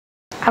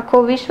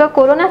આખો વિશ્વ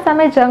કોરોના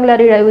સામે જંગ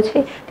લડી રહ્યું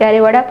છે ત્યારે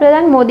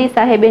વડાપ્રધાન મોદી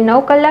સાહેબે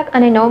 9 કલાક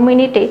અને 9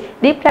 મિનિટે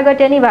દીપ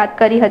પ્રાગટ્યની વાત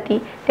કરી હતી।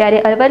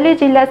 ત્યારે અરવલ્લી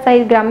જિલ્લા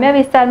સહિત ગ્રામ્ય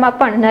વિસ્તારમાં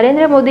પણ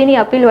નરેન્દ્ર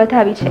મોદીની અપીલ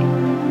વધાવી છે।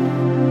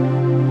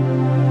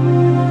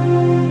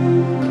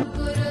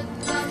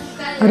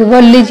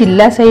 અરવલ્લી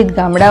જિલ્લા સહિત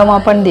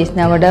ગામડાઓમાં પણ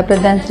દેશના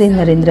વડાપ્રધાન શ્રી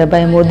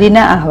નરેન્દ્રભાઈ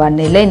મોદીના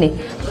આહવાનને લઈને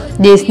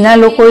દેશના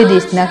લોકોએ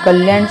દેશના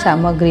કલ્યાણ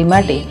સામગ્રી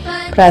માટે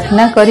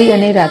પ્રાર્થના કરી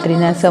અને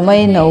રાત્રિના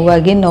સમયે 9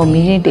 વાગે 9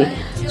 મિનિટે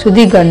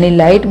સુધી ઘરની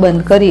લાઇટ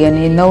બંધ કરી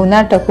અને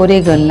 9ના ટકોરે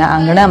ઘરના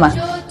આંગણામાં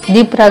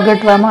દીપ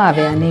પ્રાગટવામાં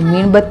આવ્યા અને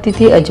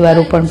મીણબત્તીથી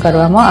અજવાળું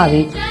કરવામાં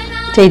આવ્યું।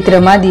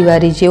 ચૈત્રમાં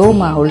દિવાળી જેવો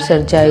માહોલ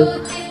સર્જાયો।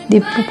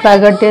 દીપ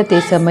પ્રાગટ્ય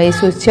તે સમયે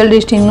સોશિયલ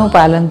ડિસ્ટન્સિંગનું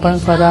પાલન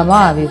પણ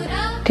કરવામાં આવ્યું।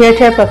 ઠેર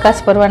ઠેર પ્રકાશ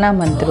પર્વના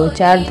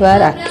મંત્રોચ્ચાર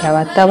દ્વારા આખા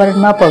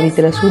વાતાવરણમાં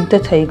પવિત્ર શુદ્ધ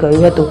થઈ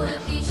ગયું હતું।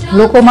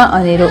 લોકોમાં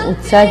અનેરો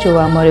ઉત્સાહ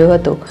જોવા મળ્યો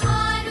હતો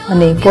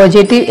અને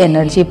પોઝિટિવ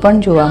એનર્જી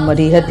પણ જોવા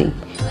મળી હતી।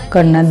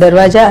 ઘરના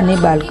દરવાજા અને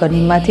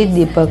બાલ્કનીમાંથી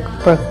દીપક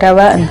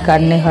પ્રગટાવવા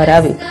અંધકારને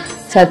હરાવ્યો।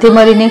 સાથે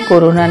મળીને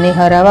કોરોનાને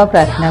હરાવવા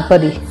પ્રાર્થના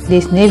કરી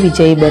દેશને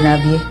વિજયી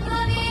બનાવીએ।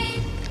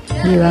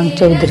 દેવાંગ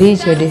ચૌધરી,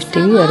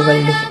 ZSTV,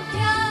 અરવલ્લી।